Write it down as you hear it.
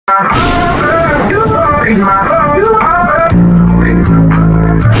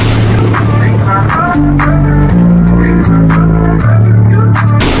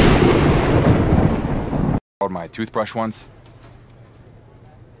My toothbrush once.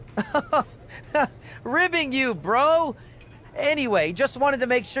 Ribbing you, bro. Anyway, just wanted to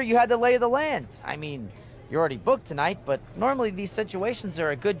make sure you had the lay of the land. I mean, you're already booked tonight, but normally these situations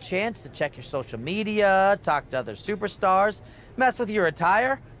are a good chance to check your social media, talk to other superstars, mess with your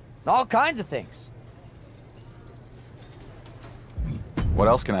attire, all kinds of things. What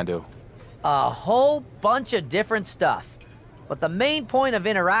else can I do? A whole bunch of different stuff. But the main point of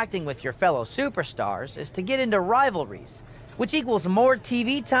interacting with your fellow superstars is to get into rivalries, which equals more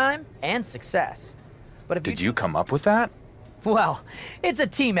TV time and success. But if Did you come up with that? Well, it's a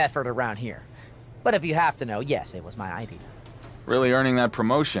team effort around here. But if you have to know, yes, it was my idea. Really earning that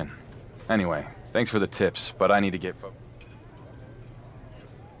promotion. Anyway, thanks for the tips, but I need to get focused.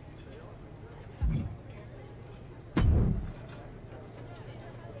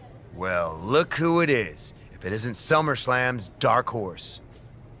 Well, look who it is. If it isn't SummerSlam's Dark Horse.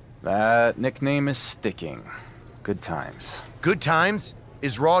 That nickname is sticking. Good times. Good times?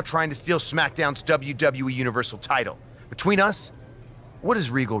 Is Raw trying to steal SmackDown's WWE Universal title? Between us, what is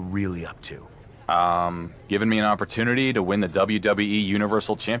Regal really up to? Giving me an opportunity to win the WWE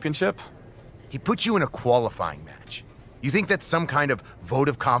Universal Championship? He put you in a qualifying match. You think that's some kind of vote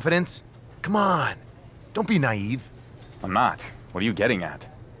of confidence? Come on, don't be naive. I'm not. What are you getting at?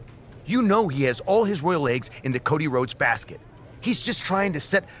 You know he has all his royal eggs in the Cody Rhodes basket. He's just trying to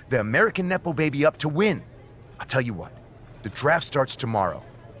set the American Nepo baby up to win. I'll tell you what, the draft starts tomorrow.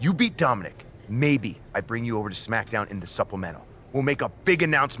 You beat Dominik, maybe I bring you over to SmackDown in the supplemental. We'll make a big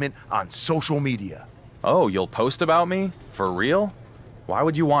announcement on social media. Oh, you'll post about me? For real? Why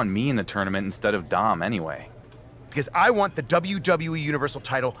would you want me in the tournament instead of Dom anyway? Because I want the WWE Universal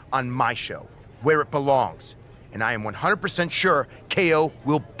title on my show, where it belongs. And I am 100% sure KO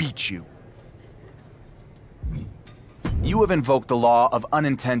will beat you. You have invoked the law of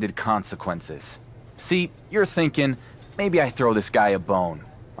unintended consequences. See, you're thinking, maybe I throw this guy a bone.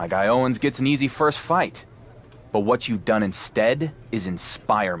 My guy Owens gets an easy first fight. But what you've done instead is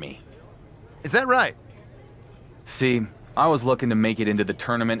inspire me. Is that right? See, I was looking to make it into the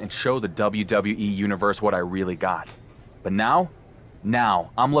tournament and show the WWE Universe what I really got. But now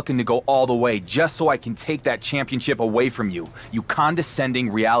I'm looking to go all the way just so I can take that championship away from you, you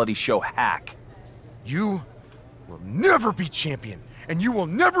condescending reality show hack. You will never be champion, and you will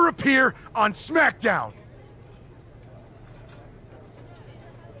never appear on SmackDown!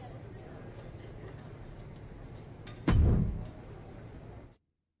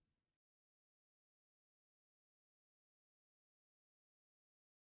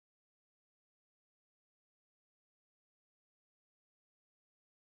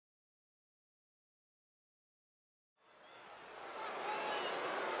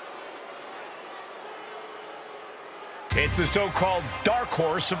 It's the so-called dark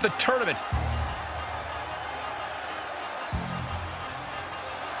horse of the tournament.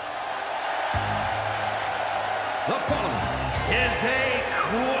 The following is a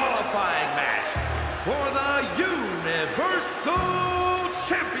qualifying match for the Universal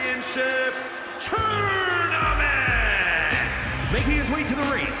Championship Tournament. Making his way to the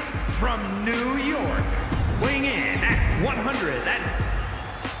ring from New York, weighing in at 100.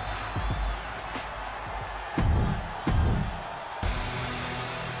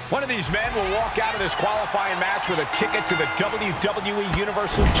 One of these men will walk out of this qualifying match with a ticket to the WWE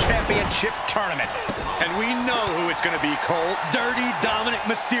Universal Championship Tournament. And we know who it's going to be, Cole. Dirty Dominik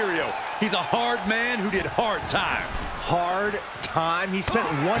Mysterio. He's a hard man who did hard time. Hard time? He spent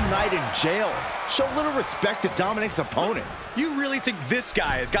one night in jail. Show little respect to Dominik's opponent. You really think this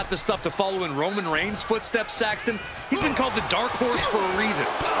guy has got the stuff to follow in Roman Reigns' footsteps, Saxton? He's been called the Dark Horse for a reason.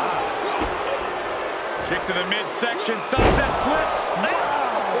 Kick to the midsection, sunset flip.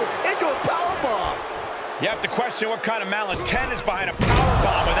 Into a powerbomb. You have to question what kind of malintent is behind a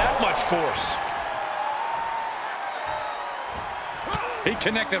powerbomb with that much force. He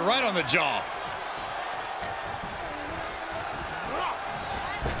connected right on the jaw.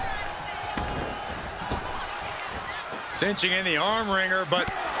 Cinching in the arm wringer, but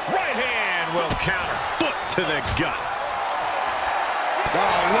Right hand will counter. foot to the gut.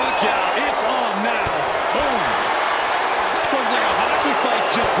 Oh, look out. It's on now. Boom. Looks like a hockey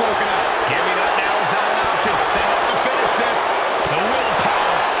fight's just broken out. Giving up now is not an option. They have to finish this. The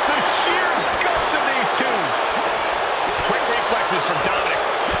willpower, the sheer guts of these two. Quick reflexes from Dominik.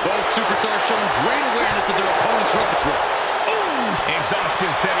 Both superstars showing great awareness of their opponent's repertoire.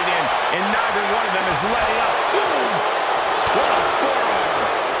 Exhaustion setting in, and neither one of them is letting up. What a forearm.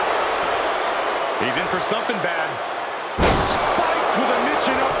 He's in for something bad. Spiked with a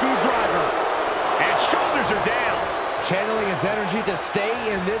Michinoku driver. And shoulders are down. Channeling his energy to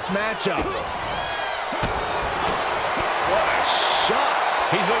stay in this matchup. What a shot.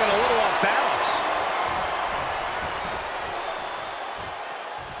 He's looking a little off balance.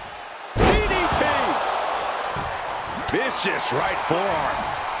 DDT. Vicious right forearm.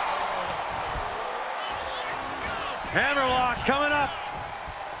 Hammerlock coming up.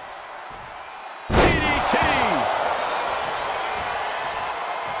 DDT.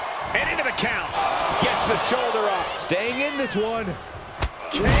 And into the count. Gets the shoulder up. Staying in this one.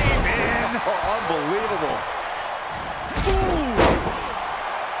 Came in. Oh, unbelievable.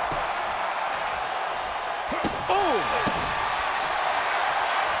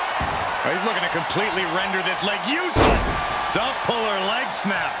 He's looking to completely render this leg useless. Stump puller leg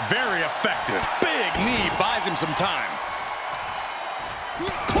snap. Very effective. Big knee buys him some time.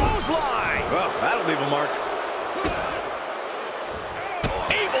 Clothesline. Well, that'll leave a mark.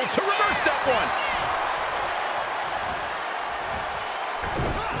 Able to reverse that one.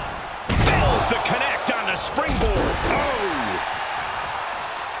 Fails to connect on the springboard. Oh.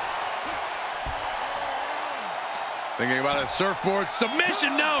 Thinking about a surfboard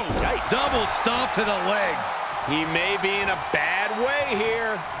submission. No. Double stomp to the legs. He may be in a bad way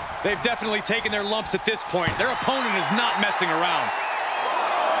here. They've definitely taken their lumps at this point. Their opponent is not messing around.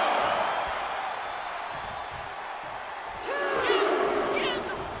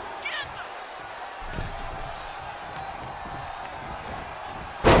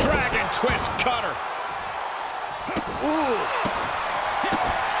 Dragon twist cutter. Ooh.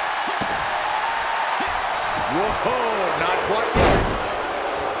 Whoa, not quite yet.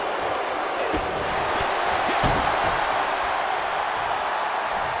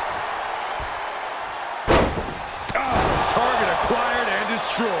 Target acquired and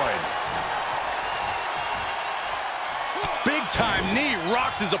destroyed. Big time knee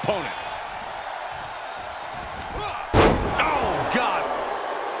rocks his opponent. Oh, God.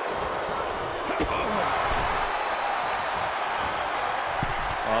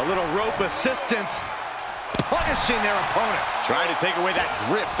 A little rope assistance. Punishing their opponent. Trying to take away that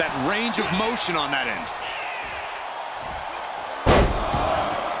grip, that range of motion on that end.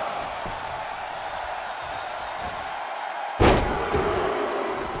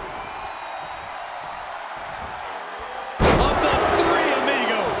 Of the three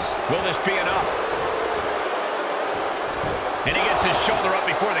amigos. Will this be enough? And he gets his shoulder up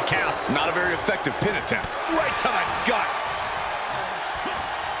before the count. Not a very effective pin attempt. Right to the gut.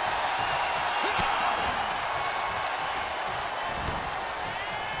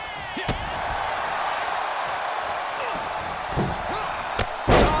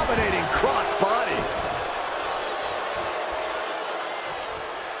 Dominating cross-body.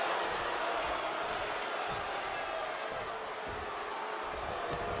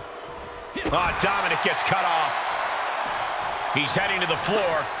 Oh, Dominik gets cut off. He's heading to the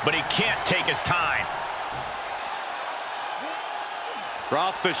floor, but he can't take his time.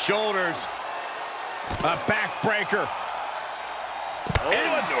 Across the shoulders. A backbreaker. Oh,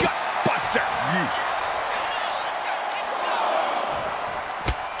 Into a gut buster.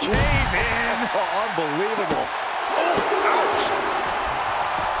 Cave in. Oh, unbelievable. Oh, ouch.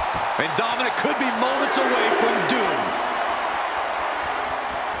 And Dominik could be moments away from doom.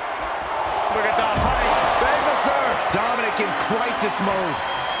 Look at the height. Famous, sir. Dominik in crisis mode.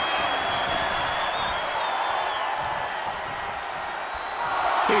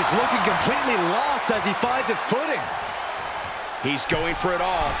 He's looking completely lost as he finds his footing. He's going for it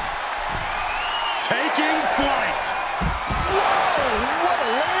all. Taking flight. Whoa, what a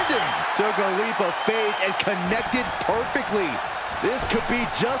landing. Took a leap of faith and connected perfectly. This could be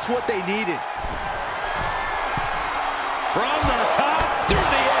just what they needed. From the top, through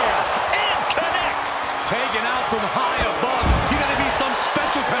the air, and connects. Taken out from high above. You gotta be some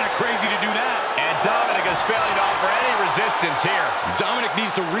special kind of crazy to do that. And Dominik is failing to offer any resistance here. Dominik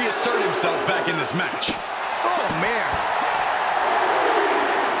needs to reassert himself back in this match. Oh, man.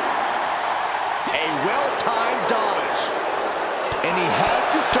 A well-timed dodge. And he has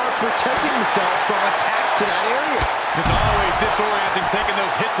to start protecting himself from attacks to that area. It's always disorienting taking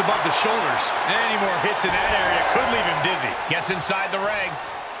those hits above the shoulders. Any more hits in that area could leave him dizzy. Gets inside the ring.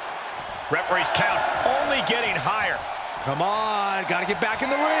 Referee's count only getting higher. Come on, gotta get back in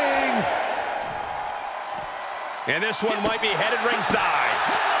the ring. And this one might be headed ringside.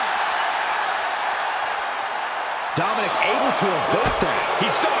 Dominik able to avert that. He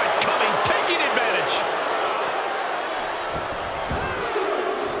saw it coming, taking advantage.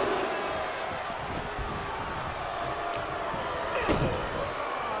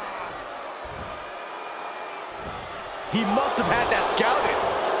 He must have had that scouted.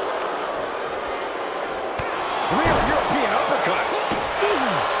 Real European uppercut.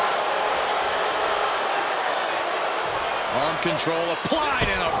 Arm control applied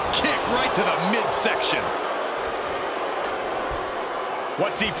and a kick right to the midsection.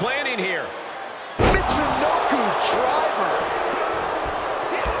 What's he planning here? Michinoku driver.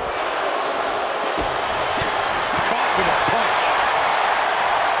 Caught with a punch.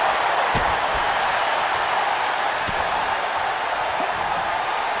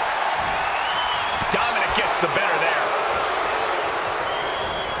 Dominik gets the better there.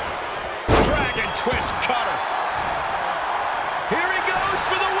 Dragon twist cutter. Here he goes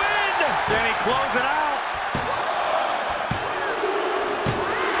for the win. Can he close it out?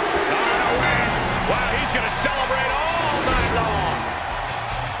 Wow, he's going to celebrate all night long.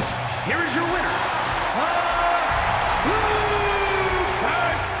 Here is your winner,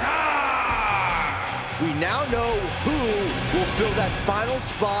 Superstar! We now know who will fill that final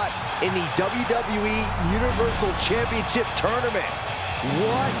spot in the WWE Universal Championship Tournament.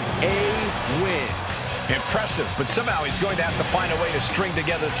 What a win. Impressive, but somehow he's going to have to find a way to string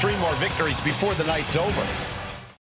together 3 more victories before the night's over.